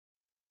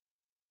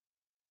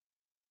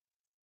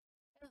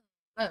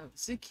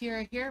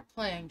Zukira here,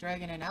 playing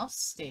Dragon and Elf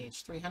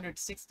Stage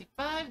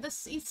 365, the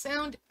Sea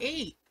Sound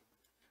 8.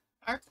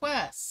 Our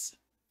quests: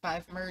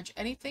 5 merge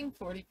anything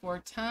 44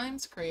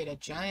 times, create a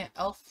giant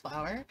elf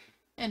flower,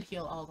 and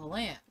heal all the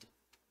land.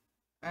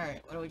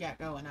 Alright, what do we got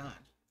going on?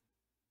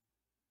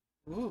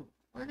 Ooh,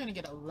 we're gonna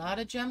get a lot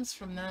of gems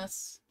from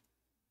this.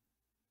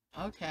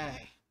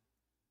 Okay.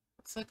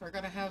 Looks like we're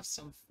gonna have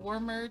some 4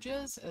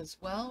 merges as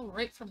well,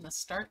 right from the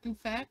start, in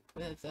fact,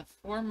 with a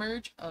 4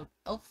 merge of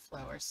elf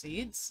flower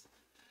seeds.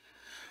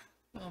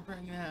 I'll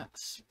bring that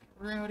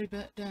sprouty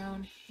bit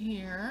down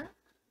here.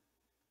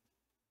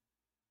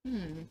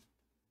 4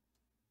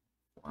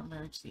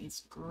 merge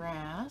these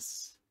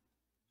grass.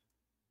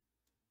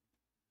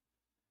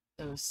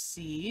 Those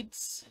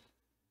seeds.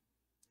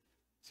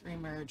 3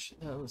 merge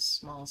those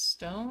small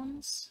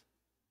stones.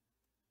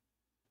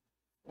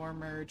 4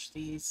 merge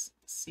these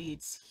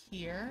seeds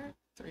here.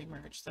 3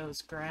 merge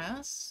those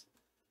grass.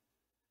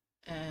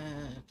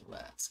 And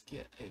let's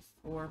get a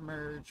 4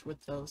 merge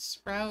with those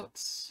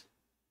sprouts.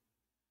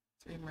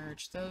 3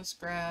 merge those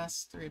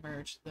grass, 3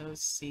 merge those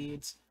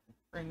seeds.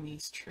 Bring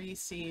these tree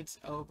seeds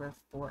over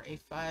for a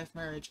 5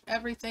 merge.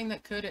 Everything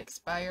that could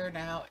expire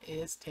now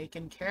is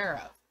taken care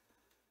of.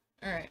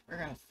 Alright, we're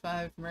going to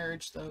 5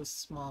 merge those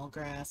small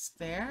grass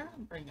there.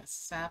 Bring a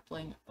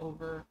sapling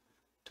over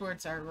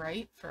towards our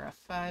right for a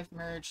 5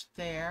 merge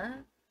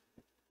there.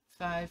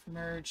 5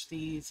 merge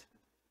these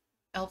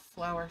elf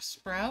flower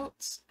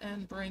sprouts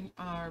and bring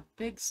our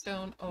big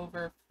stone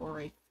over for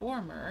a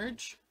 4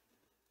 merge.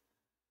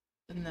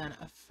 And then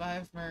a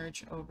 5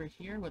 merge over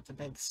here with the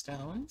big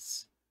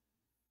stones.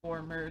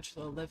 4 merge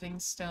the living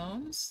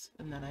stones.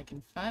 And then I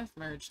can 5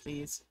 merge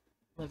these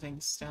living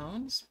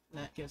stones.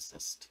 And that gives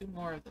us 2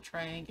 more of the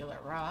triangular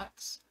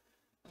rocks.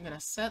 I'm going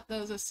to set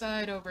those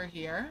aside over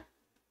here.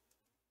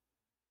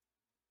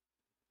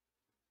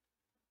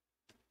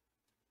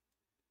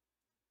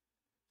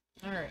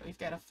 Alright, we've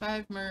got a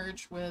 5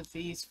 merge with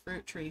these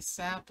fruit tree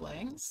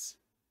saplings.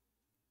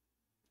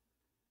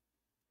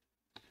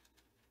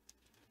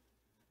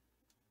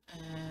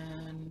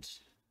 And,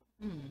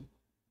 I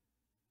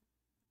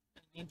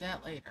need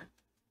that later.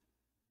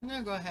 I'm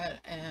going to go ahead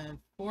and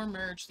 4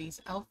 merge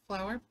these elf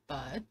flower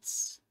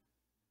buds.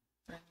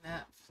 Bring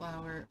that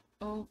flower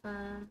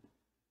over.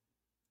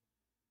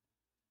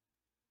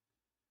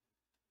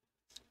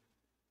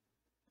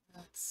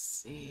 Let's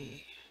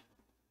see.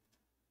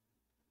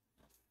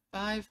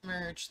 5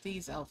 merge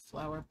these elf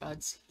flower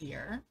buds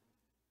here.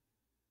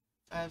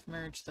 5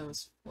 merge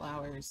those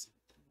flowers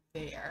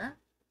there.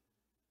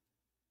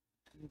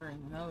 And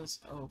bring those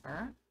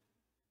over.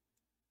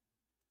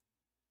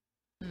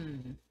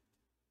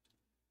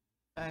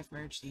 5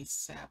 merge these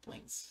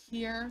saplings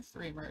here.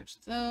 3 merge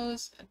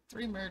those, and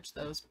 3 merge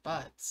those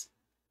buds.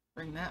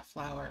 Bring that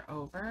flower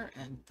over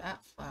and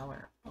that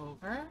flower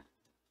over.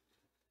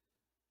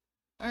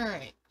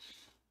 Alright.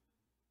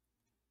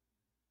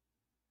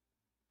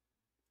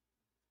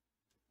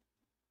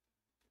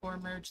 Four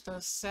merge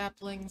those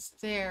saplings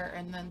there,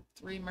 and then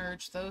 3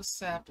 merge those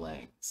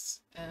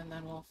saplings. And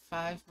then we'll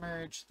 5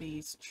 merge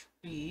these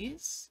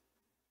trees.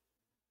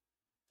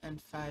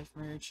 And 5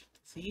 merge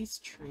these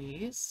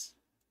trees.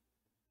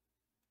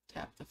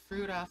 Tap the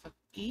fruit off of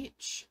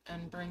each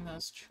and bring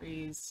those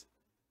trees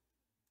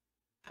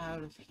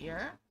out of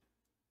here.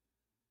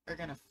 We're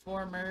going to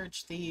 4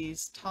 merge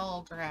these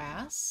tall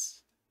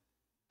grass.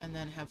 And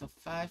then have a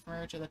 5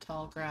 merge of the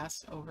tall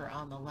grass over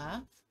on the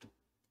left.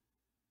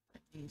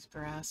 These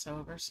grass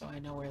over so I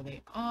know where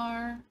they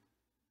are.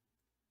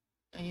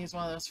 I use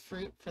one of those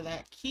fruit for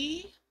that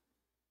key.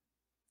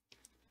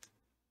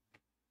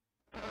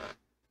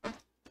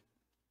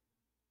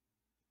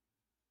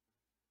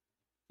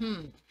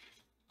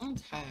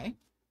 Okay.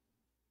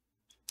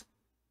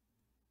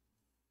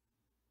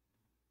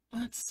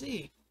 Let's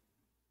see.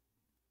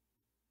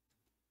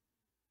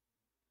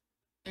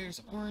 There's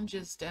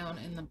oranges down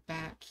in the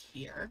back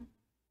here.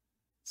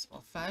 So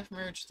we'll 5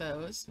 merge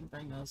those and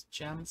bring those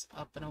gems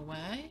up and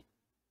away.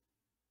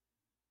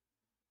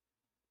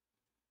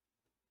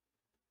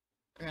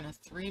 We're going to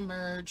 3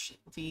 merge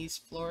these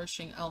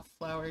flourishing elf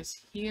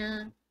flowers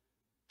here,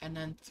 and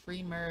then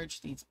 3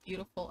 merge these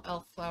beautiful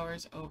elf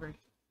flowers over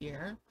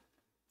here.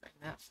 Bring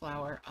that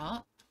flower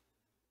up.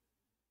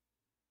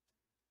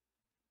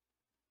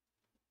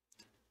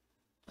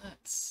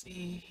 Let's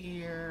see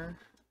here.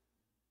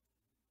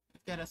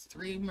 We've got a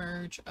 3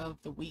 merge of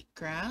the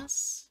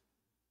wheatgrass.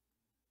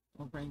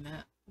 We'll bring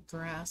that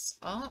grass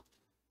up,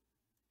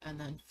 and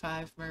then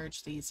 5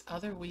 merge these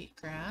other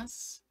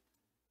wheatgrass,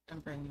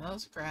 and bring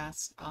those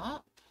grass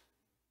up.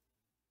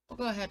 We'll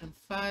go ahead and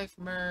 5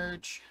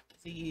 merge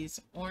these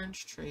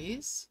orange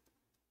trees,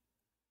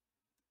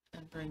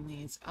 and bring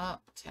these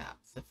up. Tap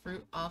the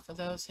fruit off of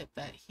those, hit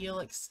that heal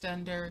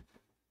extender,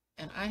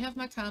 and I have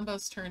my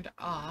combos turned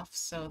off,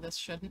 so this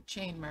shouldn't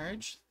chain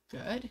merge.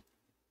 Good.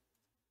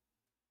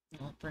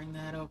 We'll bring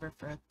that over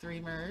for a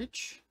 3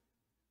 merge.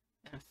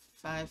 And a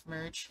 5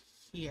 merge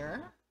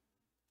here.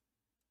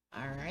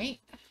 Alright.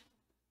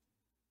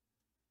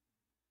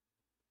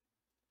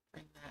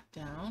 Bring that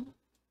down.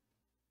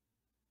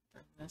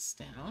 Bring this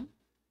down.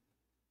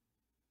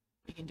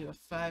 We can do a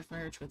 5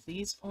 merge with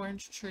these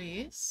orange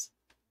trees.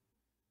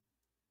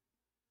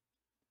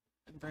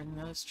 And bring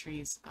those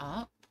trees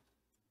up.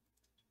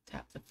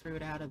 Tap the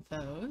fruit out of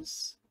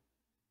those.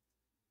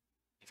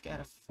 We've got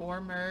a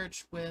 4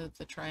 merge with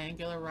the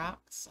triangular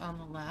rocks on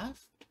the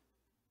left.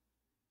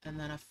 And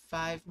then a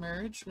 5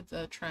 merge with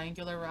the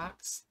triangular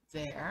rocks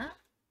there.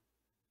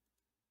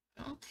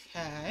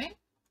 Okay.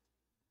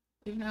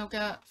 We've now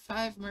got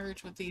 5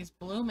 merge with these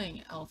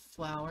blooming elf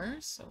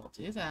flowers, so we'll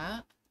do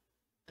that.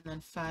 And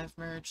then 5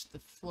 merge the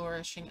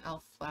flourishing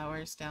elf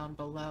flowers down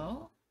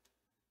below.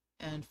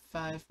 And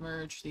 5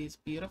 merge these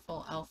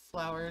beautiful elf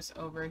flowers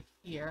over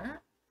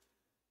here.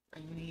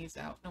 Bring these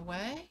out and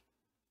away.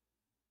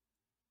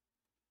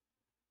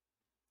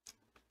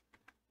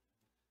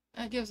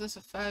 That gives us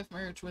a 5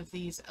 merge with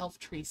these elf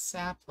tree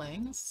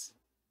saplings.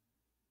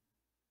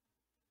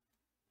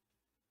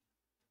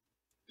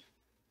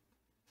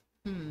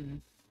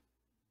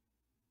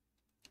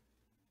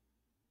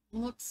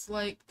 Looks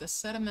like the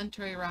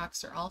sedimentary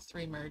rocks are all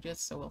 3 merges,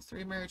 so we'll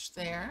 3 merge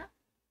there,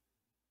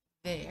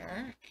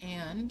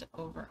 and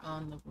over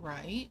on the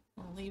right.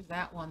 We'll leave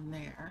that one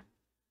there.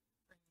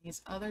 Bring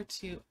these other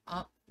 2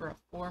 up for a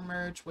 4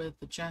 merge with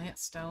the giant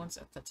stones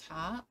at the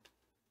top.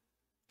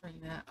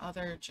 Bring that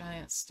other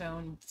giant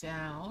stone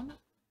down.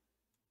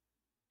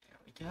 There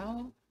we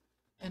go.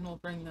 And we'll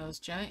bring those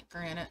giant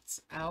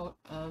granites out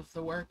of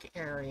the work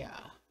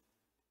area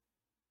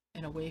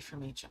and away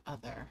from each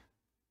other.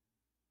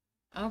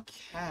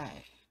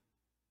 Okay.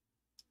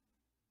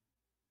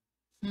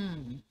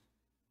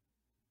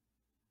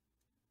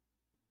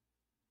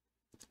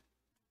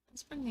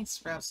 Let's bring these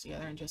sprouts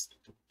together and just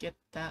get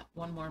that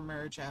one more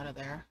merge out of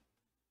there.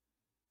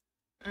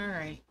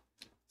 Alright,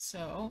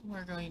 so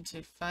we're going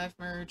to 5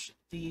 merge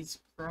these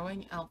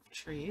growing elf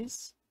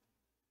trees.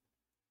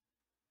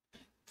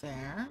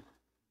 There.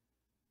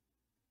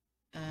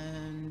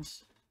 And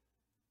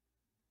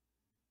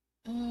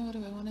oh,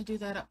 do I want to do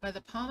that up by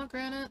the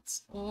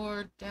pomegranates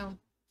or down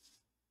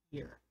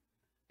here?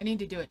 I need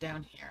to do it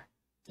down here.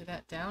 Do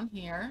that down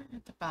here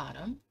at the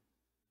bottom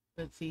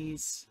with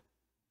these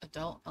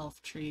adult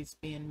elf trees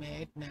being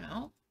made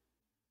now.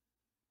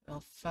 We'll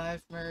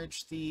 5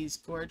 merge these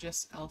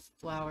gorgeous elf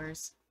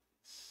flowers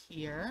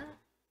here.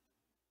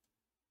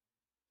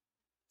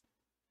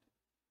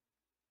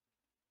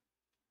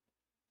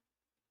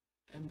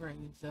 And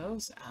bring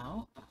those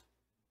out.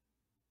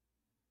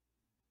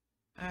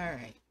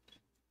 Alright.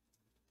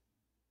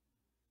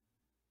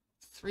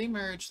 3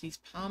 merge these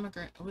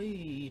pomegranates.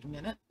 Wait a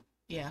minute.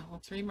 Yeah, we'll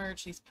 3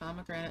 merge these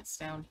pomegranates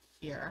down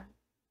here.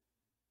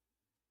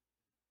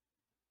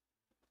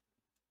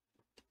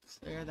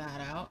 Clear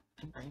that out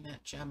and bring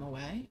that gem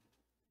away.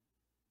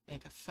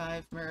 Make a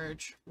 5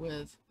 merge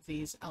with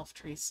these elf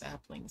tree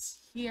saplings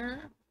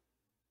here.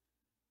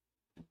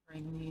 And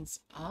bring these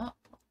up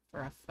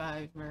for a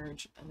 5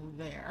 merge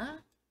there.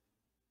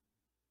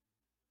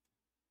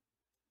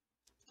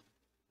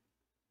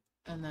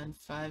 And then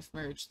 5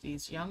 merge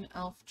these young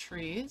elf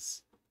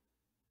trees.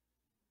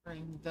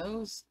 Bring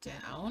those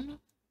down.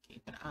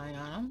 Keep an eye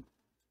on them.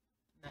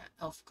 And that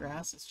elf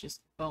grass is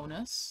just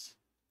bonus.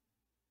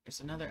 There's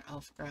another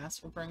elf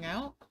grass we'll bring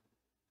out.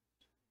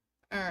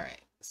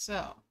 Alright,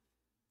 so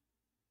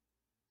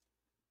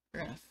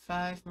we're going to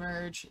 5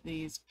 merge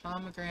these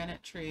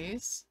pomegranate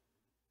trees.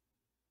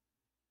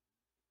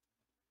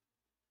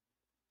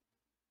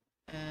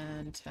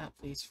 And tap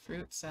these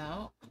fruits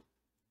out.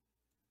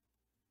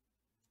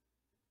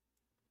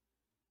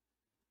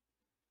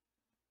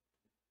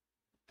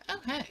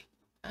 Okay,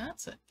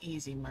 that's an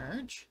easy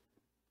merge.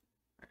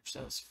 Merge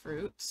those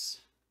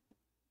fruits.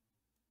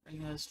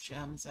 Bring those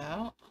gems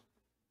out.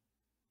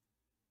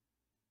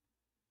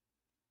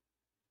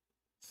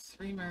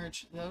 3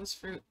 merge those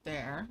fruit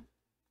there.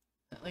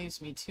 That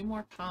leaves me 2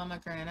 more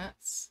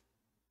pomegranates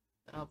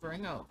that I'll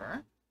bring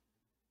over.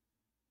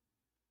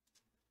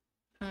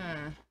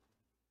 Alright,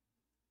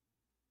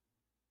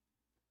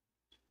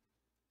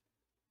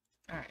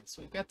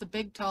 so we've got the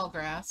big tall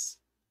grass.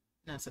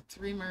 Now it's a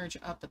 3 merge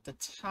up at the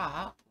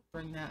top.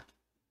 Bring that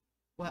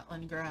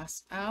wetland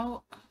grass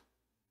out.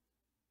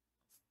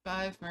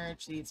 5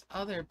 merge these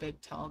other big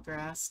tall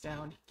grass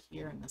down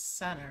here in the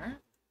center.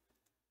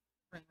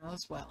 Bring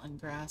those wetland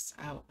grass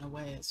out and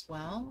away as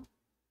well.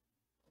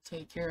 We'll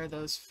take care of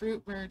those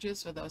fruit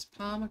merges with those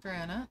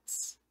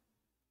pomegranates.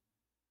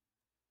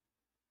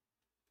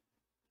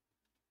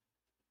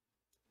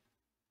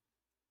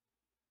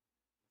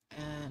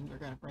 And we're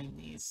going to bring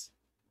these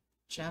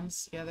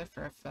gems together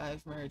for a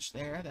 5 merge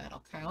there.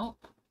 That'll count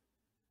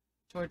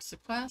towards the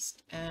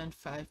quest, and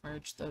 5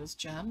 merge those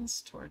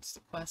gems towards the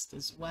quest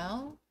as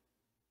well.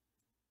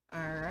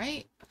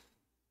 Alright.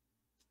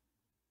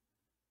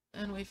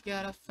 And we've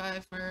got a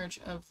 5 merge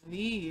of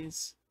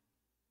these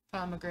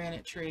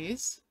pomegranate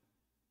trees.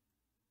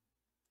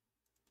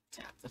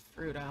 Tap the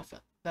fruit off of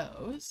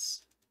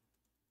those.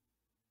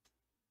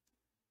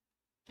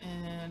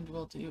 And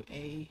we'll do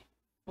a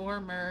 4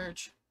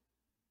 merge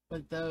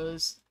with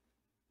those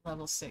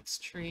level 6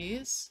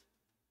 trees.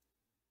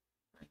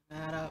 Bring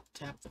that up,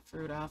 tap the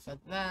fruit off of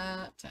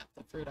that, tap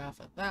the fruit off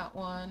of that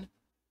one,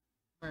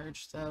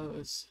 merge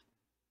those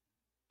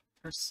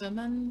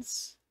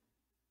persimmons.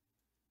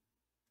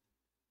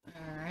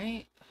 All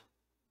right.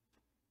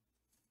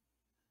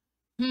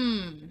 Now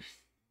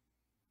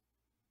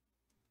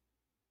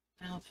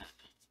then,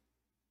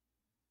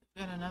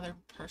 we've got another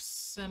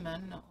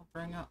persimmon that we'll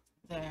bring up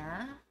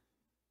there.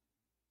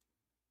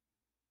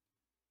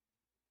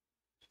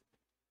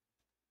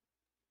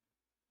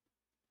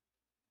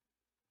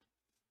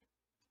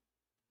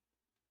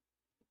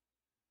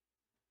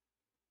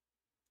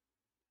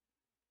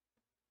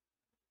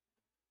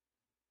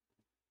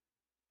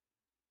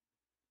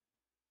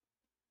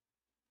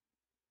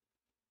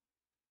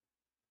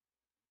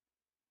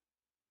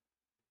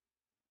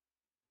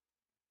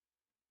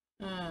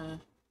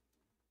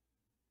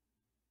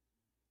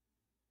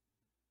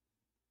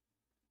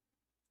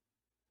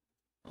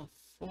 We'll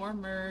 4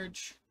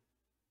 merge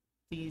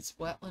these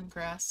wetland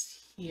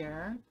grass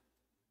here,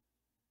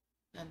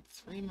 and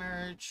 3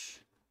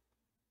 merge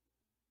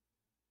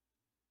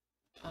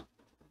up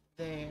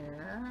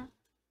there,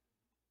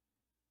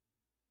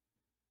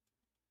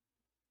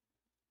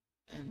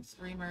 and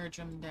 3 merge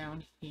them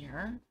down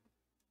here.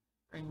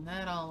 Bring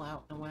that all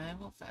out and away.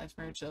 We'll 5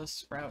 merge those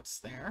sprouts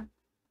there.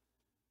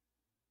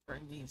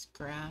 Bring these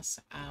grass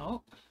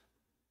out.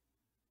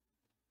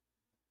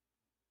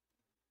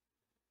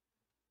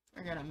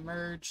 We're gonna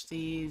merge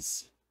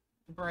these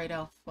bright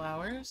elf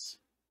flowers.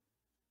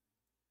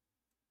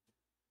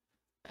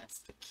 That's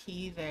the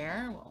key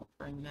there. We'll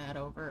bring that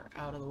over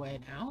out of the way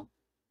now.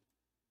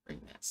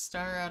 Bring that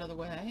star out of the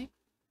way,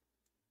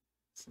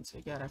 since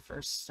we got our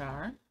first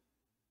star.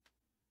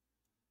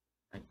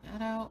 Bring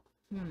that out.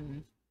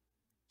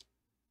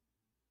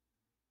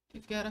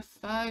 We've got a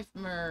 5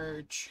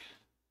 merge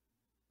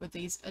with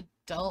these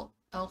adult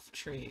elf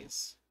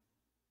trees.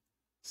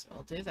 So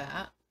I'll do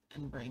that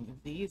and bring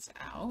these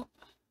out.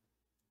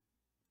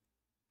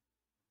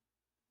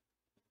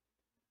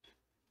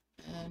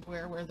 And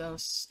where were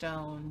those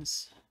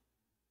stones?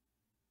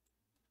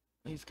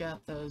 We've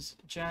got those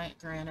giant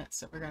granites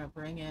that we're going to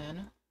bring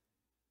in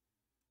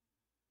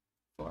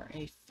for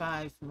a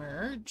 5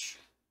 merge.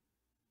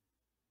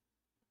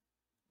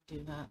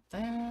 Do that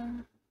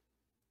there.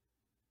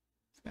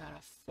 We've got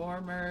a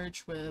 4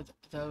 merge with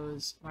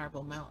those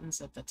marble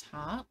mountains at the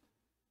top.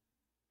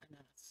 And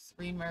then a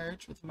 3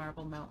 merge with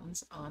marble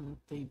mountains on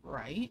the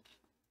right.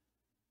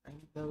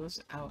 Bring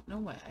those out and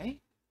away.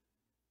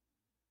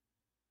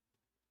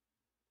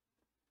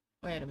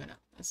 Wait a minute.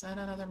 Is that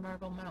another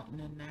marble mountain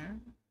in there?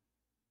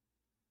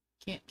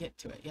 Can't get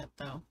to it yet,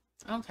 though.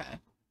 Okay.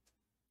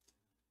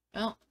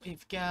 Well,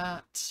 we've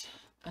got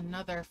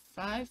another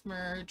 5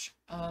 merge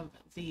of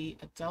the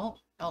adult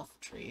elf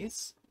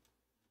trees.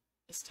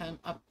 This time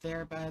up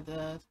there by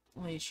the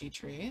lychee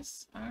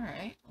trees.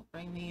 Alright, we'll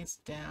bring these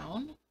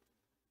down.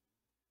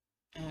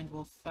 And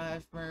we'll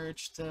 5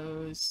 merge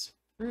those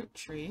fruit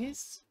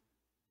trees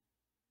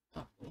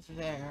up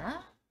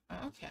there.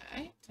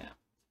 Okay, tap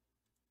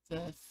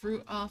the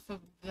fruit off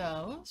of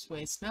those.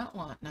 Waste not,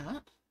 want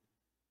not.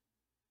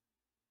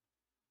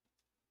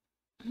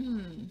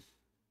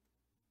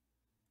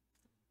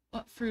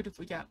 What fruit have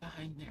we got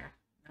behind there?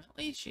 Not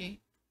lychee.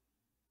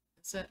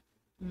 Is it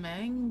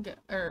mango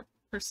or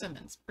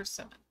persimmons?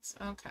 Persimmons.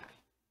 Okay.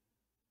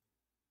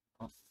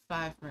 I'll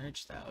 5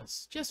 merge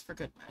those just for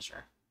good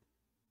measure.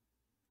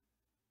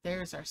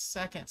 There's our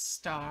second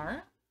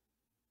star.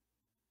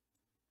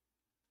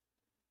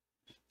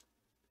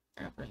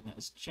 I'll bring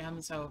those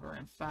gems over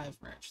and 5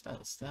 merge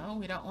those though.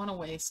 We don't want to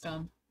waste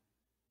them.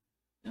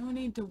 No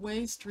need to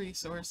waste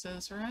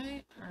resources,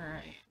 right?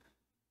 Alright.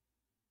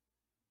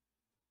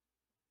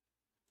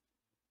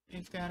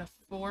 We've got a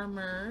 4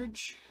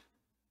 merge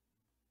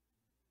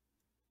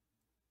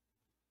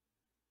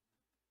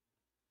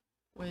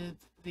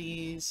with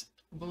these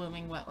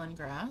blooming wetland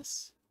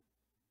grass.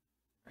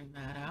 Bring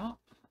that out.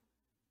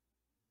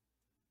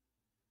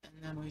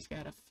 And then we've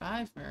got a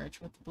 5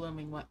 merge with the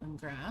blooming wetland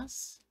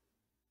grass.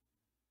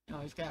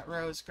 Now we've got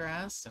rose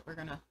grass that we're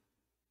going to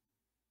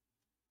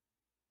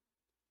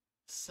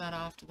set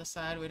off to the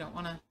side. We don't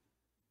want to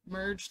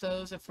merge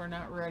those if we're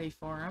not ready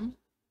for them.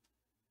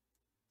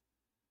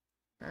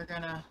 We're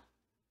going to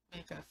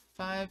make a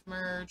 5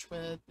 merge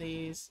with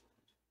these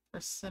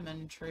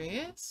persimmon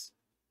trees.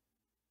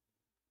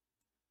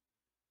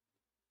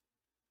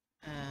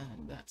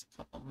 And that's a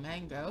couple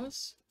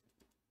mangoes.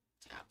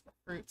 Tap the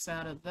fruits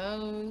out of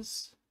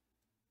those.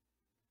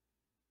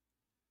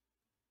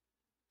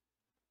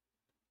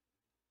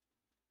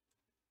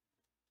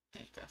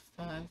 Make a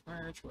 5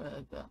 merge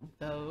with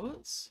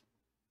those.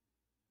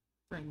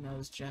 Bring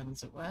those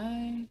gems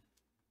away.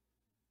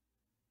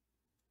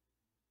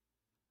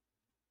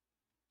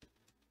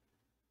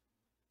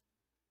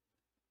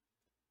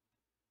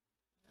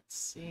 Let's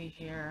see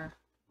here.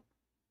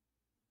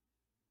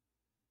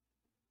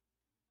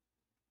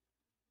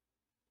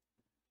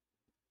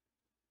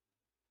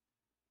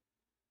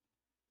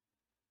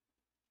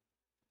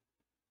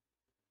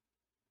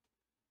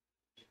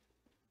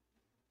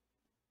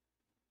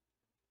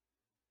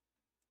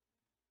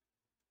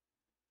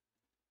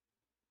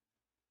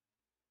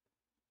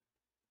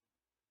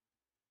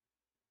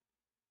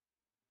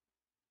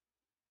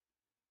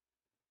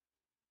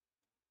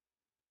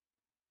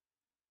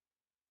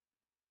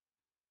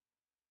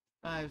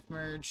 5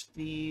 merge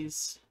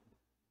these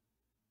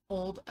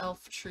old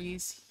elf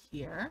trees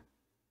here.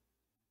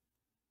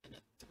 And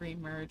a 3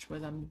 merge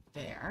with them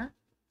there.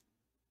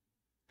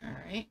 All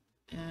right,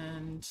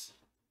 and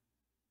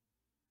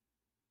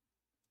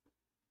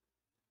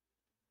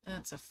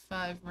that's a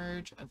 5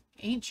 merge of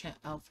ancient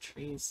elf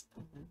trees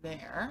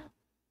there.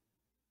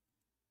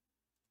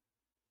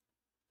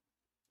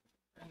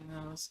 Bring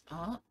those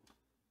up.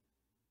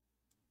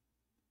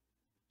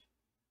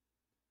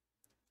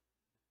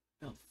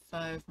 We'll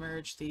 5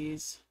 merge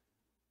these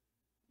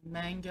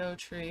mango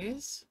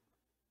trees.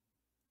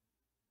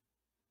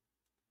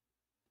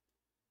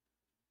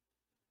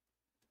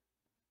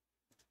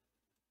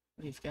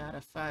 We've got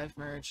a 5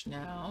 merge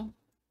now.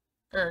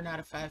 Or not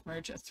a 5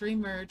 merge, a 3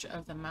 merge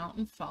of the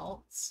mountain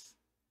faults.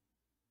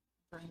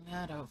 Bring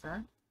that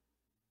over.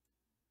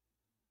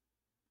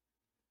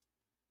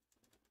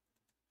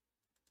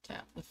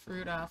 Tap the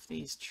fruit off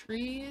these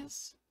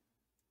trees.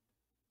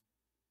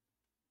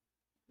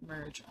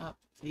 Merge up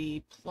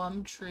the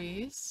plum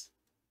trees.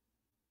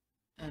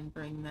 And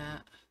bring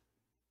that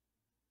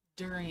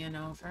durian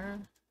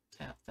over.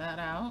 Tap that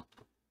out.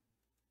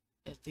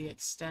 Hit the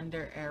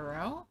extender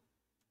arrow.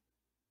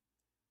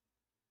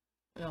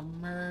 We'll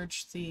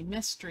merge the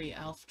mystery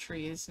elf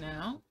trees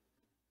now.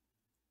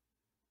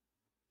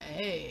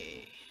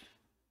 Hey.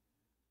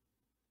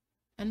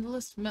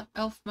 Endless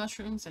elf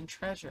mushrooms and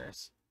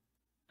treasures.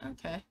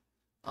 Okay.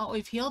 Well,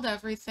 we've healed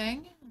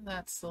everything.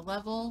 That's the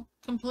level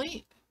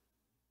complete.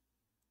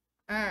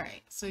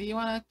 Alright, so you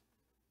want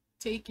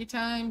to take your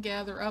time,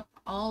 gather up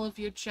all of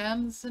your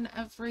gems and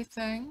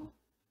everything.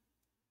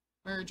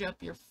 Merge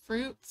up your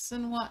fruits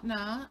and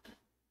whatnot,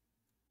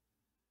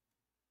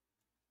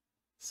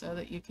 so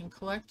that you can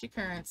collect your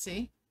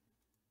currency.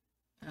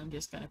 I'm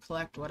just going to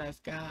collect what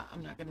I've got.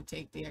 I'm not going to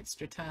take the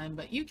extra time,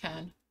 but you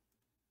can.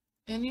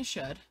 And you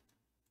should.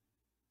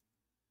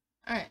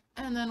 Alright,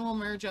 and then we'll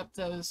merge up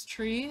those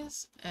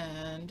trees,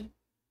 and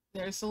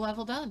there's the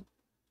level done.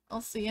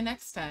 I'll see you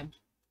next time.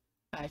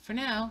 Bye for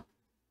now.